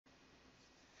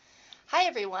Hi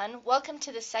everyone, welcome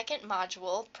to the second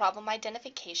module, Problem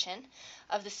Identification,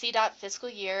 of the CDOT Fiscal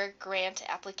Year Grant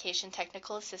Application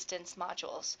Technical Assistance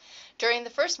modules. During the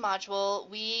first module,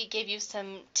 we gave you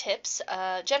some tips,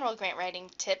 general grant writing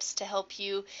tips to help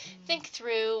you think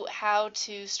through how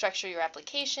to structure your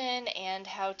application and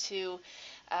how to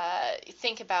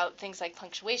think about things like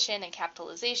punctuation and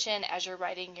capitalization as you're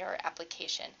writing your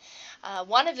application.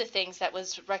 One of the things that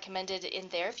was recommended in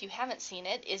there, if you haven't seen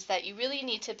it, is that you really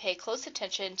need to pay close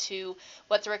attention to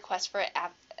what the request for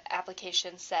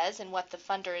application says and what the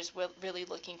funder is really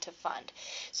looking to fund.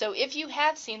 So if you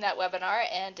have seen that webinar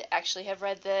and actually have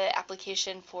read the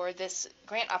application for this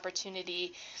grant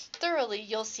opportunity thoroughly,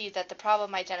 you'll see that the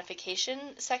problem identification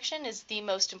section is the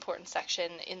most important section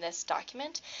in this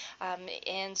document.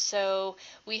 And so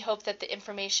we hope that the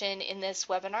information in this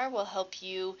webinar will help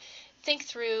you think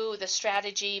through the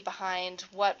strategy behind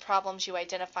what problems you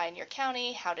identify in your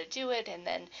county, how to do it, and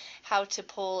then how to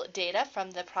pull data from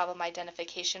the problem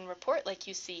identification report like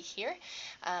you see here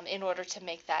in order to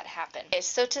make that happen. Okay,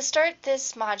 so to start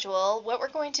this module, what we're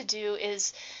going to do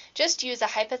is just use a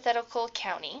hypothetical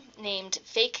county named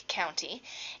Fake County,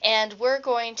 and we're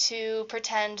going to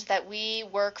pretend that we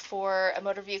work for a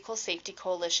motor vehicle safety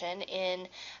coalition in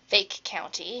Fake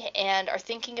County and are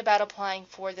thinking about applying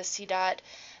for the CDOT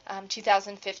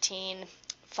 2015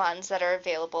 funds that are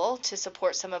available to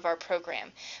support some of our program,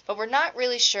 but we're not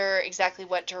really sure exactly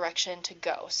what direction to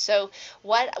go. So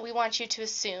what we want you to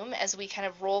assume as we kind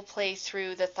of role play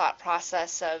through the thought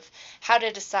process of how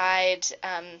to decide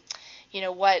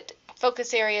what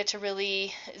focus area to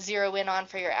really zero in on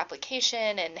for your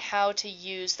application and how to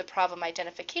use the problem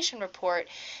identification report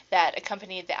that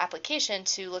accompanied the application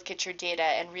to look at your data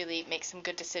and really make some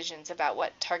good decisions about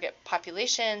what target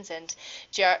populations and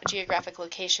geographic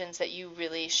locations that you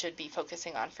really should be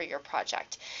focusing on for your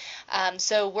project.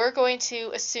 So we're going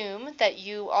to assume that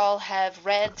you all have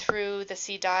read through the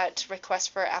CDOT request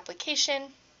for application,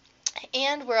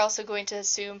 and we're also going to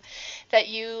assume that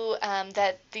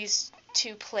that these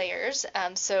two players,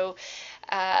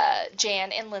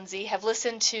 Jan and Lindsay, have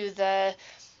listened to the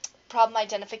problem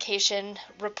identification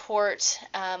report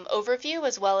overview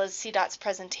as well as CDOT's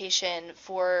presentation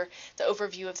for the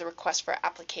overview of the request for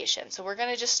application. So we're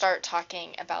going to just start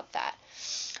talking about that.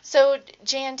 So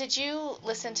Jan, did you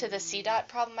listen to the CDOT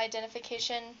problem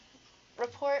identification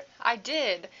report? I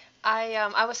did.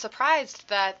 I was surprised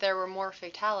that there were more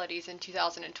fatalities in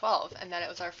 2012 and that it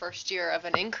was our first year of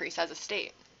an increase as a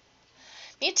state.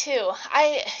 Me too.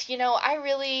 I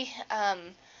really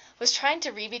was trying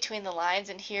to read between the lines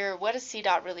and hear what does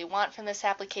CDOT really want from this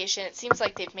application. It seems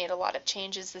like they've made a lot of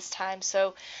changes this time,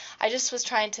 so I just was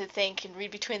trying to think and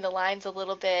read between the lines a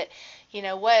little bit.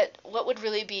 What would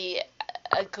really be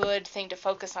a good thing to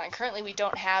focus on. Currently, we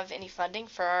don't have any funding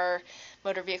for our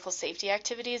motor vehicle safety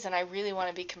activities, and I really want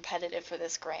to be competitive for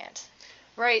this grant.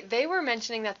 Right. They were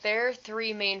mentioning that their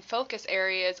three main focus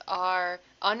areas are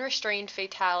unrestrained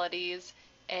fatalities,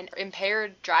 and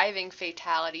impaired driving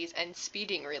fatalities, and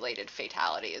speeding related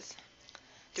fatalities.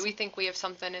 Do we think we have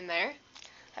something in there?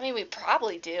 I mean, we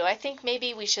probably do. I think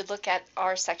maybe we should look at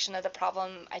our section of the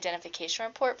problem identification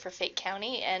report for Fake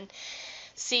County and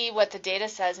see what the data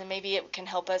says, and maybe it can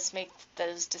help us make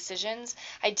those decisions.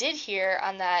 I did hear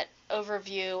on that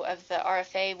overview of the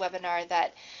RFA webinar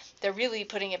that they're really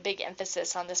putting a big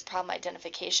emphasis on this problem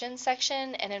identification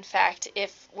section, and in fact,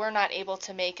 if we're not able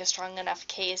to make a strong enough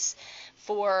case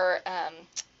for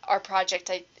our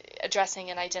project addressing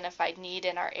an identified need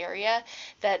in our area,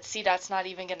 that CDOT's not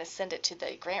even going to send it to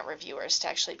the grant reviewers to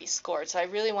actually be scored. So I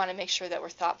really want to make sure that we're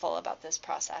thoughtful about this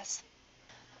process.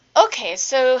 Okay,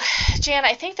 so Jan,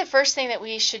 I think the first thing that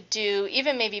we should do,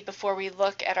 even maybe before we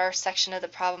look at our section of the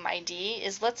problem ID,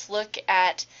 is let's look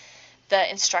at the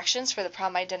instructions for the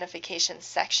problem identification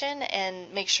section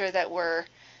and make sure that we're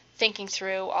thinking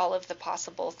through all of the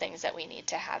possible things that we need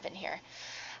to have in here.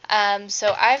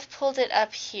 So I've pulled it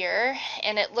up here,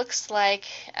 and it looks like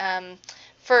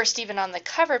first, even on the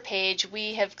cover page,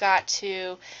 we have got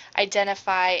to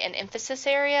identify an emphasis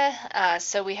area.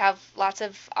 So we have lots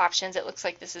of options. It looks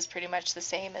like this is pretty much the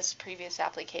same as previous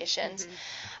applications.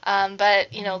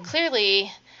 But,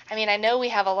 clearly, I know we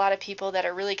have a lot of people that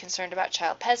are really concerned about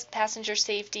child passenger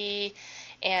safety,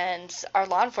 and our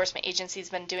law enforcement agency's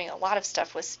been doing a lot of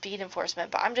stuff with speed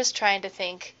enforcement, but I'm just trying to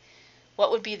think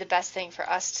what would be the best thing for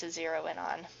us to zero in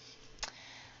on.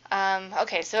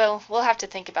 Okay, so we'll have to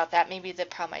think about that. Maybe the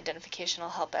problem identification will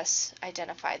help us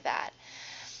identify that.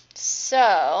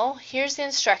 So here's the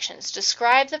instructions.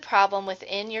 Describe the problem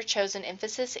within your chosen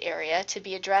emphasis area to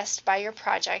be addressed by your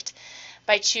project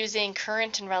by choosing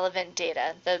current and relevant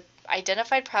data. The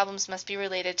identified problems must be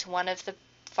related to one of the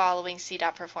following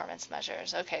CDOT performance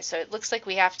measures. Okay, so it looks like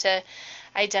we have to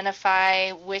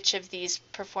identify which of these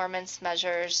performance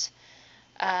measures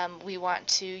we want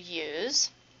to use.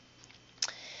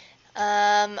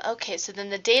 Okay, so then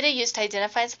the data used to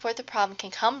identify and support the problem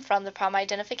can come from the problem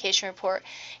identification report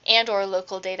and or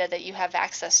local data that you have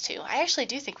access to. I actually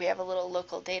do think we have a little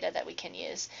local data that we can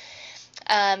use,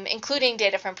 including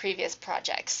data from previous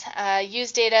projects.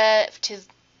 Use data to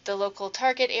the local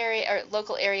target area or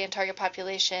local area and target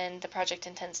population the project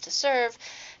intends to serve,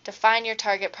 define your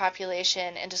target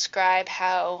population, and describe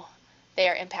how they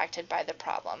are impacted by the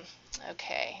problem.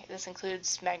 Okay, this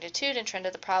includes magnitude and trend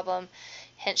of the problem,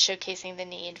 hence showcasing the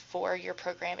need for your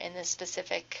program in this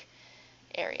specific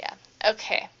area.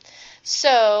 Okay,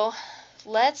 so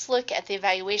let's look at the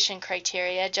evaluation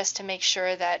criteria just to make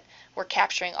sure that we're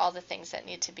capturing all the things that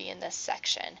need to be in this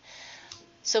section.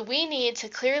 So we need to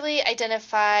clearly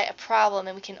identify a problem,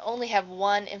 and we can only have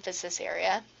one emphasis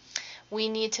area. We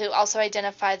need to also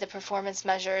identify the performance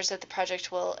measures that the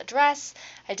project will address,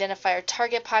 identify our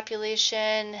target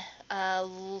population,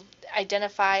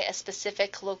 identify a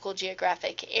specific local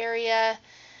geographic area,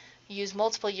 use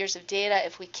multiple years of data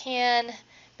if we can,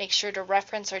 make sure to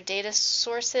reference our data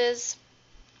sources,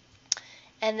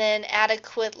 and then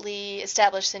adequately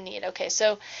establish the need. Okay,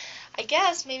 so I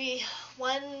guess maybe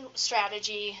one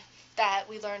strategy that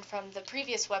we learned from the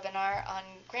previous webinar on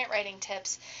grant writing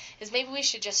tips is maybe we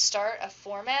should just start a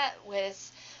format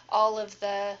with all of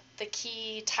the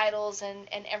key titles and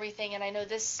everything. And I know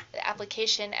this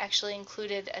application actually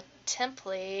included a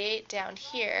template down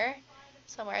here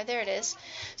somewhere. There it is.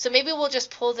 So maybe we'll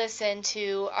just pull this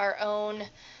into our own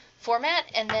format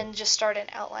and then just start an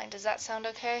outline. Does that sound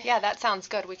okay? Yeah, that sounds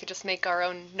good. We could just make our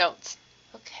own notes.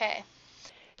 Okay.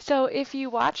 So if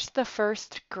you watched the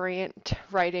first grant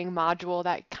writing module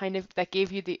that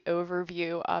gave you the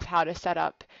overview of how to set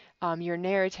up your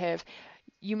narrative,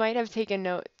 you might have taken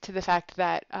note to the fact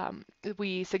that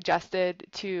we suggested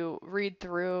to read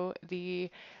through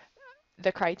the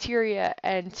criteria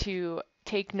and to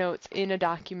take notes in a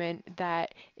document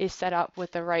that is set up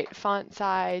with the right font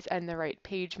size and the right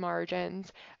page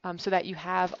margins, so that you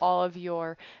have all of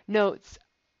your notes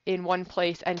in one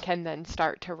place and can then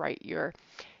start to write your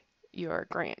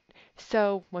grant.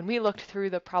 So when we looked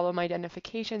through the problem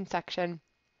identification section,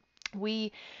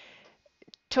 we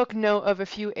took note of a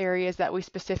few areas that we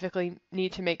specifically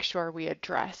need to make sure we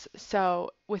address.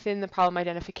 So within the problem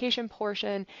identification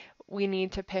portion, we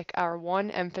need to pick our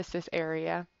one emphasis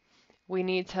area. We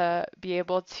need to be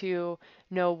able to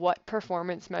know what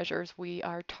performance measures we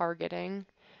are targeting.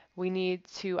 We need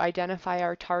to identify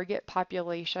our target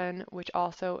population, which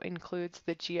also includes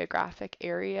the geographic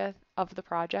area of the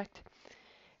project.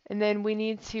 And then we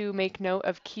need to make note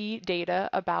of key data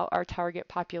about our target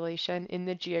population in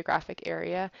the geographic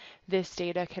area. This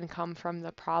data can come from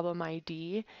the problem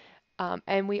ID.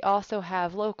 And we also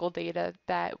have local data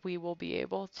that we will be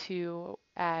able to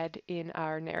add in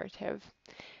our narrative.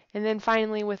 And then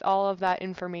finally, with all of that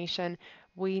information,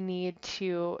 we need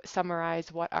to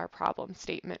summarize what our problem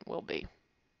statement will be.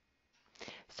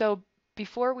 So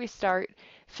before we start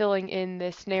filling in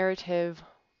this narrative,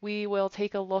 we will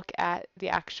take a look at the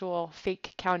actual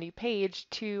Fake County page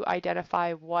to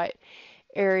identify what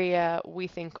area we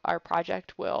think our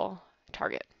project will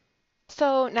target.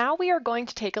 So now we are going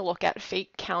to take a look at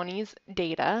Fake County's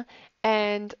data,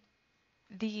 and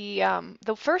the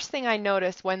first thing I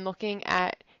noticed when looking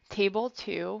at Table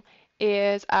 2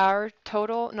 is our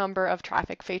total number of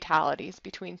traffic fatalities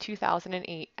between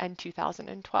 2008 and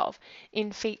 2012.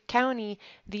 In Fake County,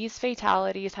 these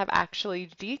fatalities have actually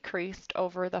decreased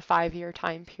over the 5-year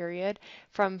time period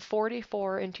from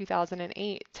 44 in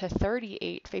 2008 to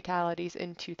 38 fatalities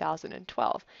in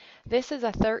 2012. This is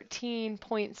a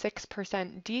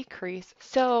 13.6% decrease.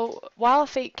 So while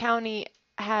Fake County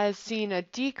has seen a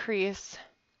decrease,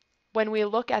 when we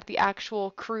look at the actual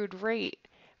crewed rate,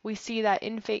 we see that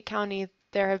in Fake County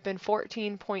there have been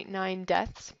 14.9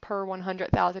 deaths per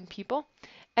 100,000 people,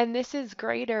 and this is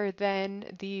greater than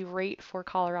the rate for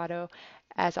Colorado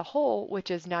as a whole,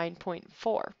 which is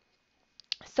 9.4.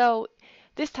 So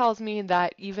this tells me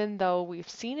that even though we've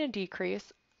seen a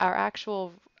decrease, our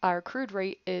crewed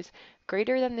rate is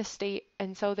greater than the state,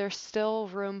 and so there's still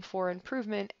room for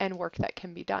improvement and work that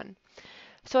can be done.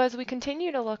 So as we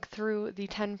continue to look through the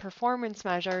 10 performance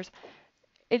measures,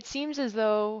 it seems as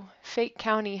though Fake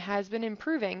County has been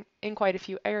improving in quite a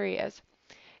few areas.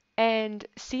 And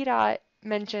CDOT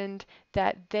mentioned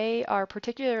that they are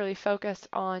particularly focused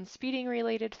on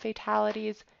speeding-related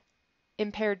fatalities,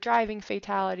 impaired driving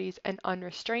fatalities, and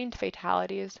unrestrained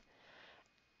fatalities.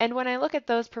 And when I look at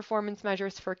those performance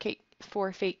measures for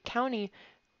Fayette County,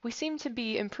 we seem to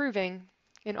be improving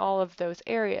in all of those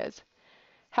areas.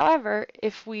 However,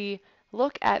 if we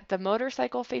look at the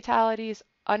motorcycle fatalities,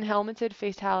 unhelmeted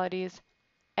fatalities,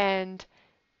 and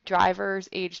drivers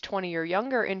aged 20 or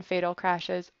younger in fatal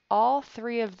crashes, all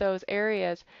three of those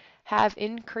areas have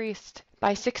increased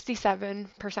by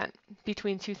 67%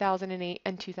 between 2008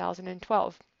 and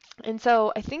 2012. And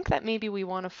so I think that maybe we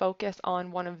want to focus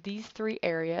on one of these three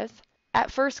areas. At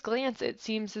first glance, it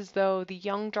seems as though the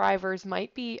young drivers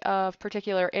might be of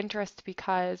particular interest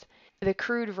because the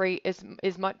crude rate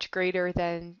is much greater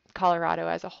than Colorado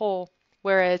as a whole,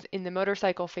 whereas in the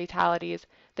motorcycle fatalities,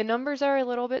 the numbers are a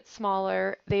little bit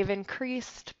smaller. They've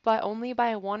increased, but only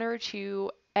by one or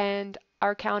two, and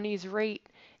our county's rate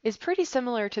is pretty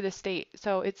similar to the state.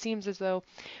 So it seems as though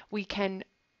we can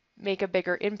make a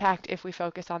bigger impact if we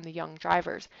focus on the young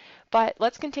drivers. But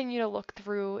let's continue to look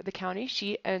through the county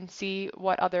sheet and see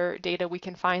what other data we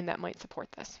can find that might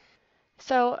support this.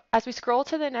 So as we scroll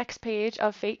to the next page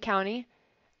of Fayette County,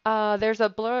 there's a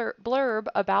blurb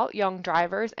about young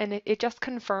drivers, and it just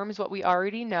confirms what we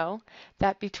already know,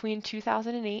 that between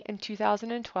 2008 and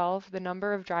 2012, the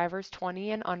number of drivers 20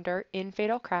 and under in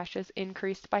fatal crashes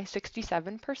increased by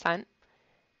 67%.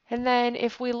 And then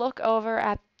if we look over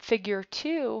at figure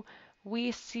 2,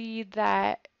 we see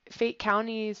that Fayette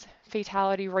County's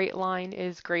fatality rate line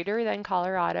is greater than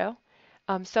Colorado.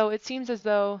 So it seems as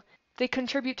though they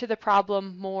contribute to the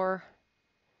problem more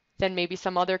than maybe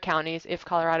some other counties if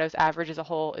Colorado's average as a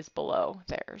whole is below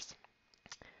theirs.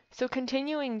 So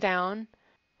continuing down,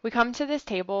 we come to this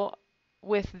table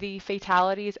with the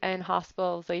fatalities and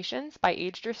hospitalizations by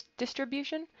age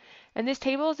distribution. And this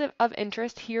table is of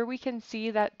interest. Here we can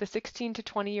see that the 16 to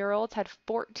 20-year-olds had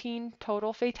 14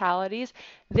 total fatalities.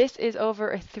 This is over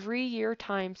a 3-year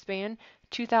time span,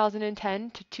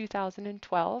 2010 to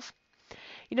 2012.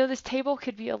 You know, this table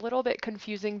could be a little bit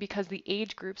confusing because the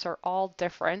age groups are all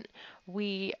different.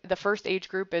 The first age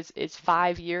group is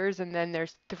 5 years, and then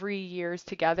there's 3 years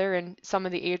together, and some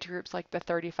of the age groups like the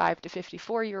 35 to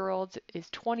 54-year-olds is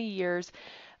 20 years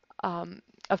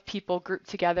of people grouped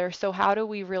together. So how do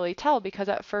we really tell? Because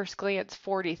at first glance,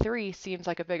 43 seems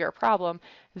like a bigger problem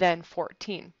than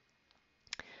 14.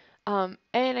 And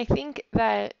I think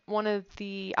that one of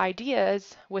the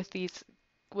ideas with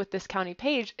this county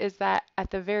page is that at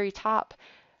the very top,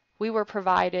 we were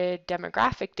provided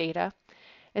demographic data.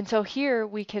 And so here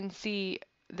we can see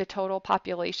the total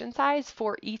population size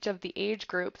for each of the age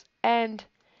groups. And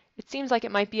it seems like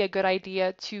it might be a good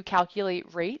idea to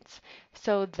calculate rates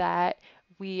so that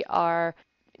we are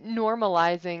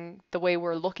normalizing the way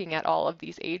we're looking at all of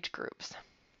these age groups.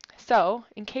 So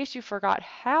in case you forgot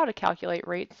how to calculate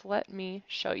rates, let me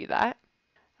show you that.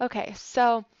 Okay,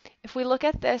 so if we look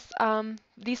at this,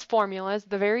 these formulas,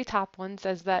 the very top one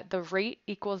says that the rate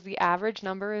equals the average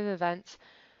number of events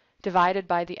divided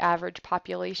by the average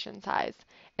population size.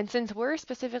 And since we're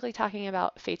specifically talking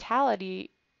about fatalities,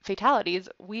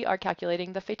 we are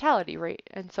calculating the fatality rate.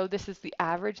 And so this is the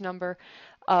average number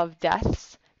of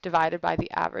deaths divided by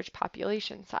the average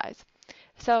population size.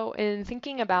 So in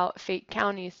thinking about Fayette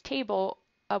County's table,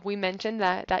 we mentioned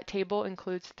that that table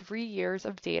includes 3 years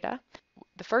of data.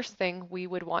 The first thing we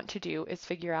would want to do is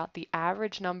figure out the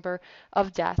average number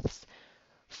of deaths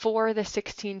for the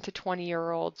 16 to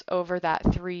 20-year-olds over that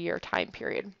 3-year time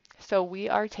period. So we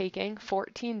are taking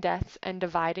 14 deaths and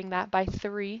dividing that by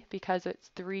 3 because it's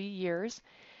 3 years.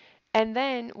 And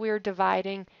then we're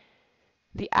dividing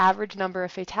the average number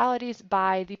of fatalities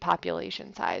by the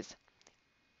population size.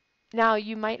 Now,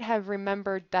 you might have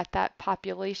remembered that that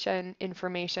population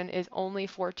information is only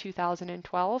for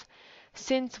 2012.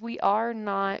 Since we are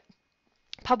not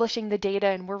publishing the data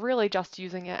and we're really just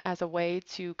using it as a way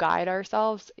to guide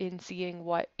ourselves in seeing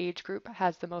what age group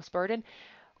has the most burden,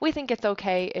 we think it's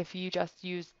okay if you just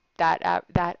use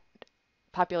that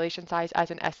population size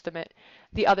as an estimate.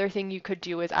 The other thing you could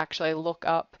do is actually look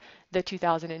up the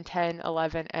 2010,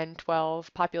 11, and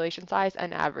 12 population size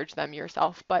and average them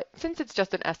yourself. But since it's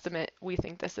just an estimate, we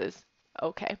think this is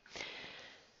okay.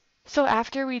 So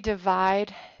after we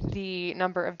divide the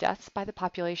number of deaths by the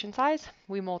population size,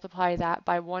 we multiply that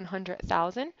by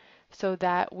 100,000 so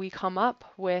that we come up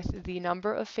with the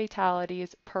number of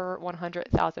fatalities per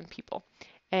 100,000 people.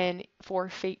 And for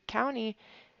Fayette County,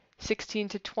 16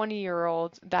 to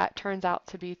 20-year-olds, that turns out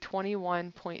to be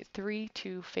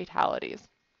 21.32 fatalities.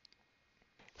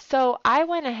 So I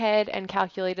went ahead and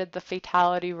calculated the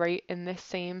fatality rate in this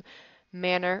same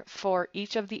manner for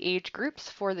each of the age groups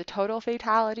for the total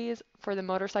fatalities, for the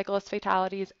motorcyclist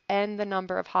fatalities, and the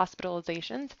number of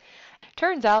hospitalizations.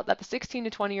 Turns out that the 16 to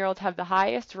 20-year-olds have the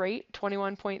highest rate,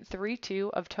 21.32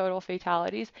 of total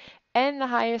fatalities, and the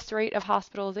highest rate of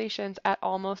hospitalizations at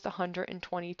almost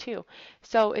 122.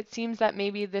 So it seems that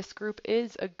maybe this group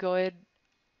is a good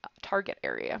target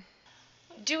area.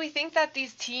 Do we think that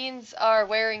these teens are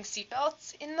wearing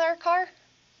seatbelts in their car?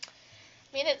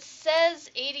 I mean, it says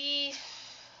 80,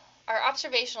 our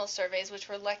observational surveys, which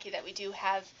we're lucky that we do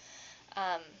have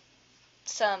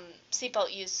some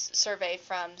seatbelt use survey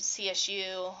from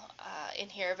CSU in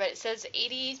here, but it says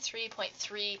 83.3%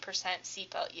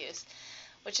 seatbelt use,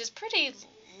 which is pretty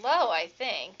low, I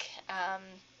think.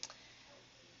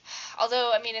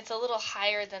 Although, I mean, it's a little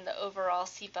higher than the overall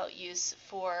seatbelt use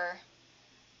for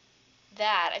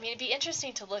that. I mean, it'd be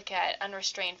interesting to look at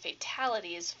unrestrained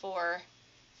fatalities for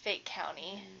Fayette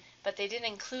County, but they didn't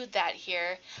include that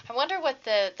here. I wonder what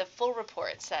the full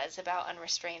report says about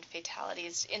unrestrained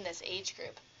fatalities in this age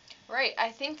group. Right. I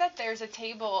think that there's a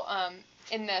table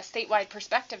in the statewide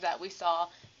perspective that we saw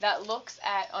that looks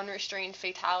at unrestrained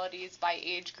fatalities by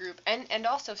age group and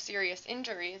also serious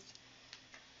injuries.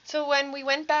 So when we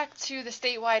went back to the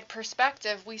statewide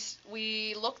perspective,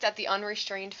 we looked at the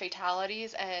unrestrained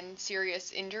fatalities and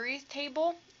serious injuries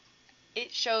table.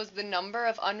 It shows the number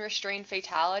of unrestrained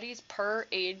fatalities per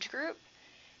age group.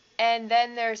 And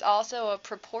then there's also a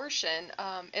proportion.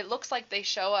 It looks like they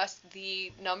show us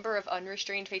the number of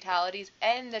unrestrained fatalities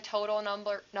and the total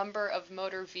number of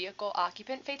motor vehicle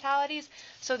occupant fatalities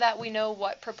so that we know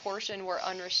what proportion were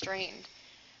unrestrained.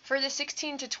 For the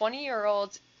 16 to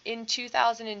 20-year-olds, in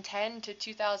 2010 to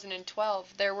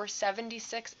 2012, there were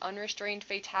 76 unrestrained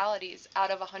fatalities out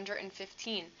of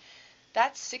 115.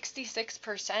 That's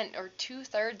 66%, or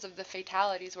 2/3 of the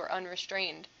fatalities were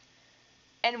unrestrained.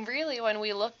 And really, when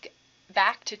we look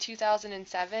back to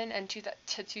 2007 and to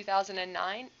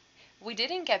 2009, we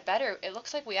didn't get better. It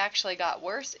looks like we actually got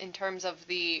worse in terms of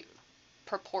the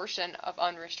proportion of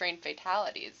unrestrained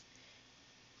fatalities.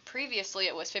 Previously,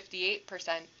 it was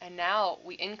 58%, and now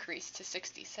we increased to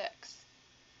 66%.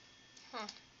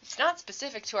 It's not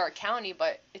specific to our county,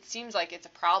 but it seems like it's a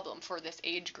problem for this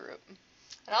age group.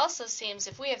 It also seems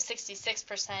if we have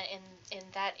 66% in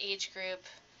that age group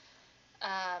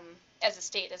as a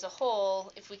state as a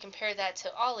whole, if we compare that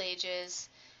to all ages,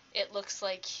 it looks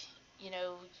like,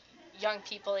 young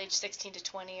people age 16 to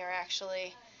 20 are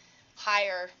actually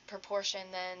higher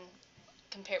proportion than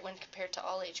when compared to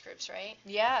all age groups, right?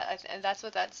 Yeah, and that's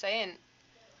what that's saying.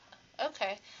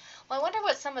 Okay. Well, I wonder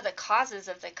what some of the causes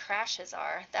of the crashes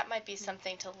are. That might be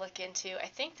something to look into. I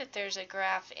think that there's a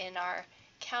graph in our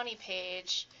county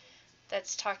page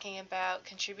that's talking about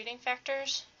contributing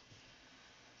factors.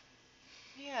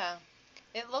 Yeah.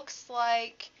 It looks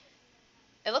like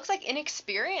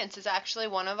inexperience is actually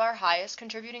one of our highest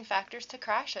contributing factors to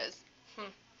crashes.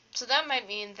 So that might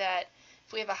mean that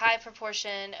if we have a high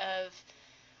proportion of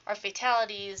our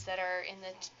fatalities that are in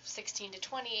the 16 to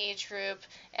 20 age group,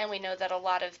 and we know that a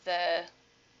lot of the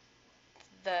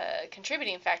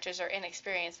contributing factors are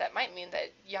inexperience, that might mean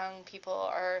that young people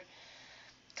are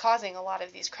causing a lot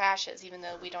of these crashes, even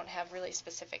though we don't have really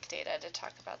specific data to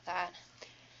talk about that.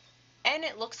 And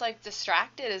it looks like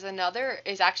distracted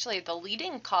is actually the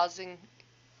leading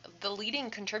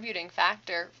contributing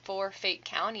factor for Fayette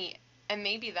County, and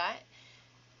maybe that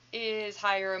is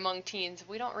higher among teens.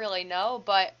 We don't really know,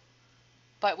 but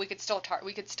we could still try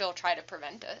to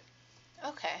prevent it.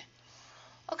 Okay.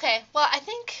 Well, I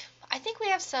think we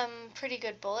have some pretty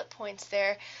good bullet points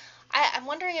there. I'm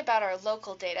wondering about our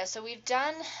local data. So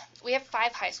we have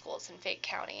 5 high schools in Fayette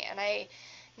County, and I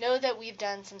know that we've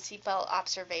done some seatbelt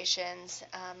observations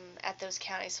at those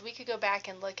counties. So we could go back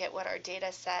and look at what our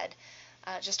data said,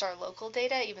 just our local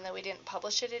data, even though we didn't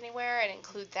publish it anywhere, and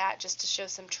include that just to show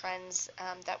some trends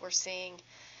that we're seeing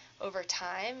over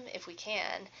time, if we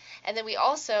can. And then we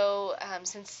also,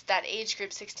 since that age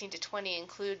group 16 to 20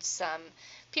 includes some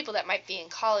people that might be in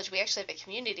college, we actually have a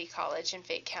community college in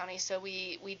Fayette County, so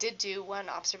we did do one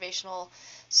observational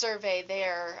survey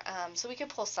there, so we could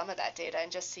pull some of that data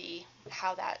and just see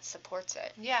how that supports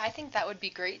it. Yeah, I think that would be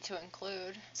great to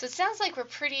include. So it sounds like we're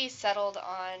pretty settled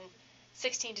on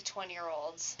 16 to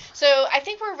 20-year-olds. So I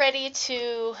think we're ready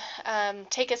to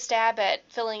take a stab at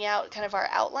filling out kind of our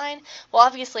outline. We'll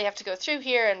obviously have to go through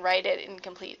here and write it in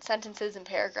complete sentences and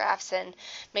paragraphs and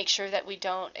make sure that we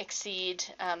don't exceed,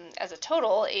 as a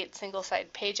total, 8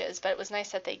 single-sided pages, but it was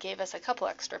nice that they gave us a couple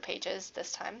extra pages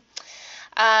this time.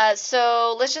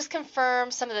 So let's just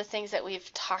confirm some of the things that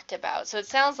we've talked about. So it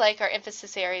sounds like our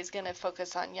emphasis area is going to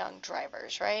focus on young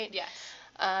drivers, right? Yes.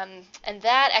 And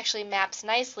that actually maps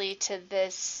nicely to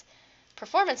this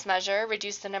performance measure,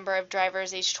 reduce the number of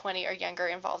drivers age 20 or younger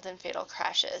involved in fatal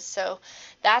crashes. So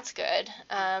that's good.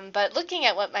 But looking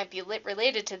at what might be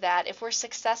related to that, if we're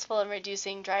successful in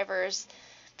reducing drivers'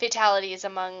 fatalities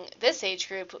among this age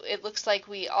group, it looks like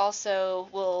we also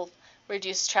will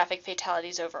reduce traffic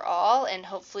fatalities overall and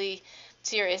hopefully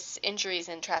serious injuries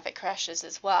in traffic crashes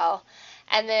as well.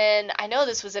 And then I know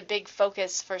this was a big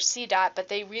focus for CDOT, but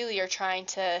they really are trying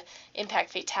to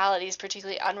impact fatalities,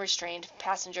 particularly unrestrained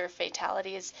passenger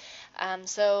fatalities.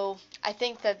 So I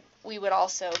think that we would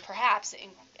also perhaps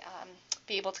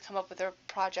be able to come up with a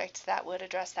project that would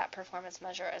address that performance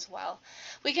measure as well.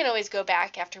 We can always go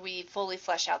back after we fully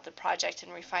flesh out the project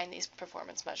and refine these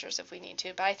performance measures if we need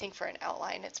to, but I think for an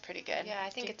outline it's pretty good. Yeah, I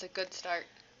think it's a good start.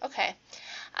 Okay.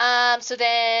 So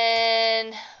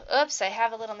then, oops, I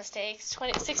have a little mistake.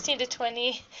 16 to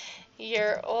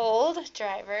 20-year-old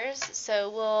drivers.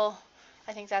 So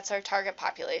I think that's our target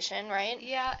population, right?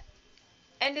 Yeah.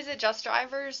 And is it just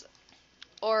drivers,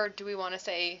 or do we want to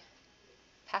say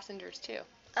passengers too?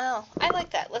 Oh, I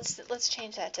like that. Let's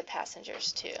change that to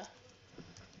passengers too.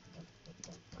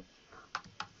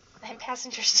 And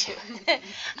passengers too.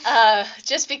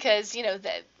 Just because,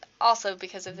 also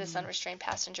because of this unrestrained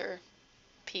passenger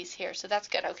piece here. So that's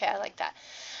good. Okay, I like that.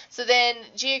 So then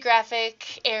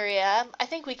geographic area, I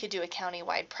think we could do a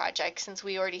county-wide project since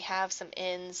we already have some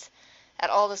ins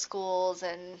at all the schools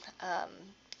and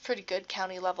pretty good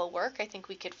county level work. I think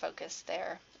we could focus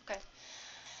there. Okay.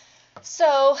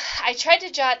 So I tried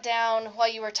to jot down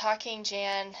while you were talking,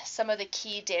 Jan, some of the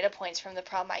key data points from the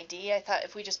problem ID. I thought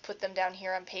if we just put them down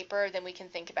here on paper, then we can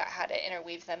think about how to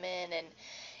interweave them in,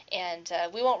 and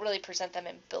we won't really present them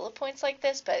in bullet points like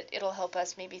this, but it'll help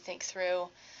us maybe think through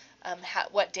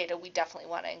what data we definitely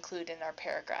want to include in our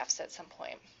paragraphs at some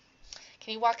point.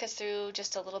 Can you walk us through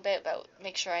just a little bit about,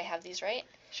 make sure I have these right?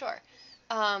 Sure.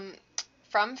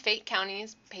 From Fate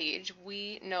County's page,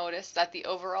 we noticed that the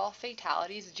overall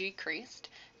fatalities decreased,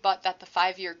 but that the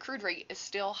 5-year crude rate is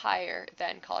still higher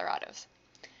than Colorado's.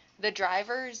 The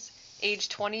drivers age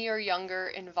 20 or younger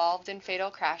involved in fatal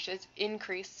crashes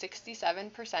increased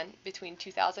 67% between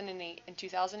 2008 and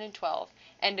 2012,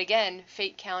 and again,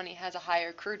 Fate County has a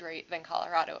higher crude rate than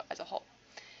Colorado as a whole.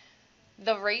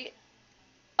 The rate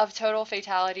of total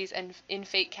fatalities in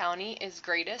Fate County is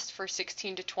greatest for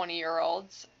 16 to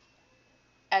 20-year-olds,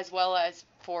 as well as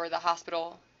for the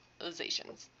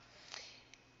hospitalizations.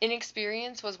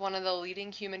 Inexperience was one of the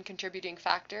leading human contributing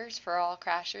factors for all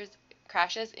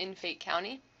crashes in Fate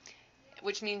County,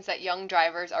 which means that young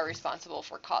drivers are responsible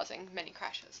for causing many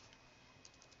crashes.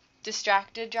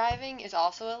 Distracted driving is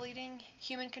also a leading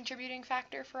human contributing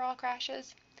factor for all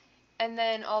crashes. And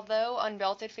then, although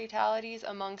unbelted fatalities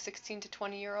among 16 to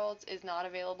 20-year-olds is not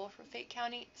available for Fate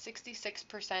County,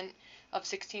 66% of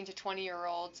 16 to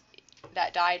 20-year-olds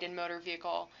that died in motor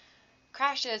vehicle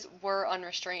crashes were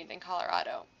unrestrained in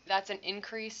Colorado. That's an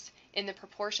increase in the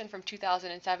proportion from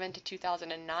 2007 to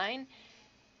 2009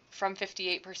 from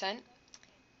 58%.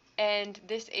 And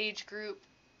this age group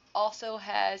also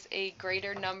has a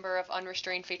greater number of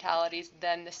unrestrained fatalities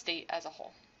than the state as a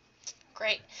whole.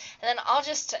 Great. And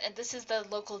then this is the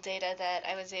local data that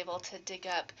I was able to dig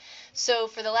up. So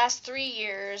for the last 3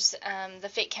 years, the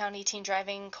Fate County Teen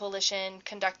Driving Coalition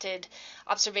conducted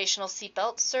observational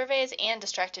seatbelt surveys and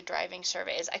distracted driving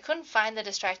surveys. I couldn't find the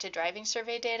distracted driving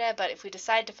survey data, but if we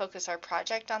decide to focus our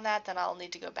project on that, then I'll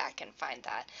need to go back and find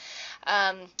that.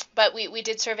 But we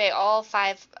did survey all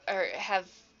 5, or have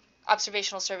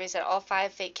observational surveys at all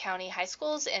 5 Fate County high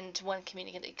schools and 1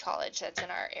 community college that's in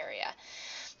our area.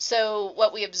 So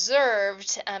what we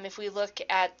observed, if we look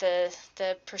at the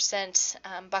percent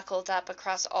buckled up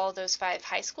across all those 5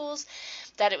 high schools,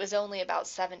 that it was only about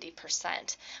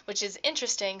 70%, which is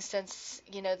interesting since,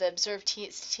 the observed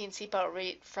teen seatbelt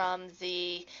rate from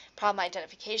the problem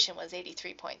identification was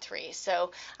 83.3.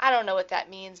 So I don't know what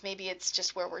that means. Maybe it's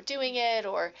just where we're doing it,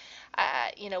 or,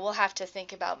 we'll have to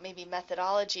think about maybe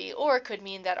methodology, or it could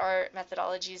mean that our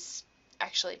methodology's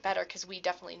actually better because we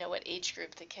definitely know what age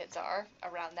group the kids are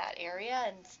around that area,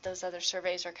 and those other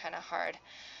surveys are kind of hard.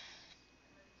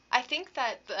 I think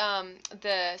that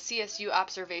the CSU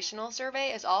observational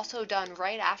survey is also done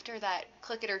right after that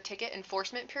click it or ticket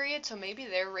enforcement period, so maybe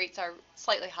their rates are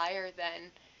slightly higher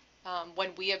than when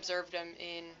we observed them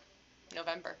in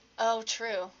November. Oh,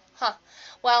 true. Huh.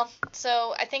 Well,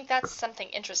 so I think that's something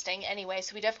interesting anyway,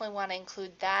 so we definitely want to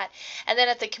include that. And then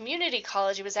at the community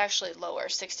college, it was actually lower,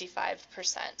 65%.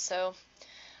 So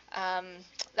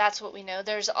That's what we know.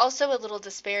 There's also a little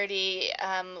disparity.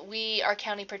 Our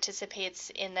county participates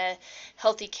in the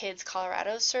Healthy Kids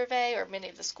Colorado survey, or many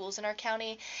of the schools in our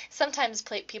county. Sometimes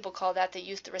people call that the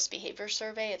Youth Risk Behavior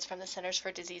Survey. It's from the Centers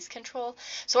for Disease Control.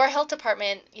 So our health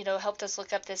department, helped us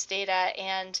look up this data,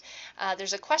 and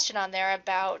there's a question on there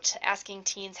about asking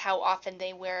teens how often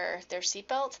they wear their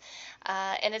seatbelt,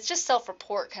 and it's just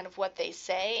self-report kind of what they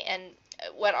say. And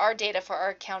what our data for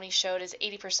our county showed is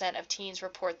 80% of teens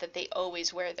report that they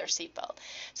always wear their seatbelt.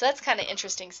 So that's kind of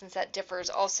interesting, since that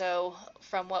differs also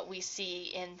from what we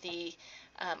see in the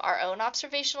our own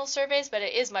observational surveys, but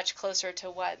it is much closer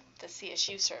to what the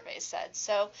CSU survey said.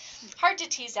 So hard to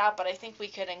tease out, but I think we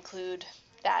could include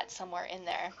that somewhere in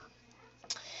there.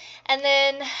 And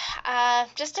then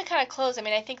just to kind of close,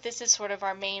 I think this is sort of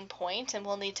our main point, and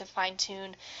we'll need to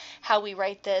fine-tune how we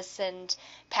write this and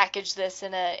package this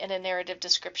in a narrative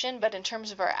description. But in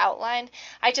terms of our outline,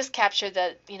 I just captured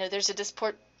that, there's a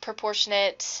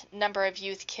disproportionate number of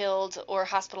youth killed or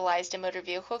hospitalized in motor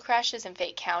vehicle crashes in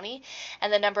Fayette County,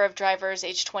 and the number of drivers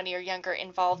age 20 or younger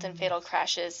involved in fatal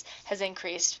crashes has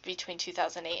increased between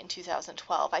 2008 and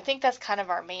 2012. I think that's kind of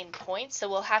our main point, so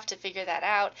we'll have to figure that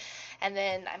out. And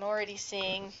then I'm already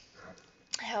seeing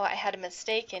how I had a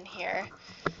mistake in here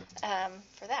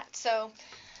for that. So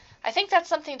I think that's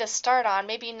something to start on.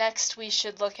 Maybe next we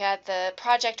should look at the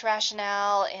project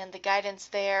rationale and the guidance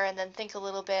there, and then think a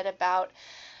little bit about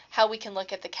how we can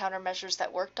look at the countermeasures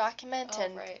that work document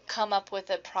and come up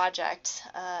with a project,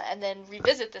 and then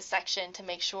revisit this section to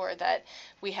make sure that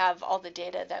we have all the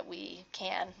data that we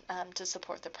can to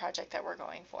support the project that we're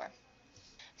going for.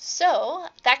 So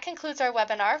that concludes our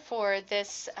webinar for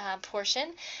this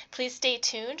portion. Please stay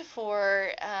tuned for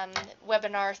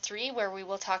webinar 3, where we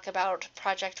will talk about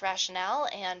project rationale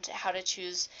and how to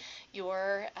choose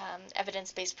your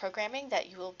evidence-based programming that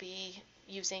you will be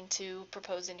using to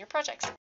propose in your projects.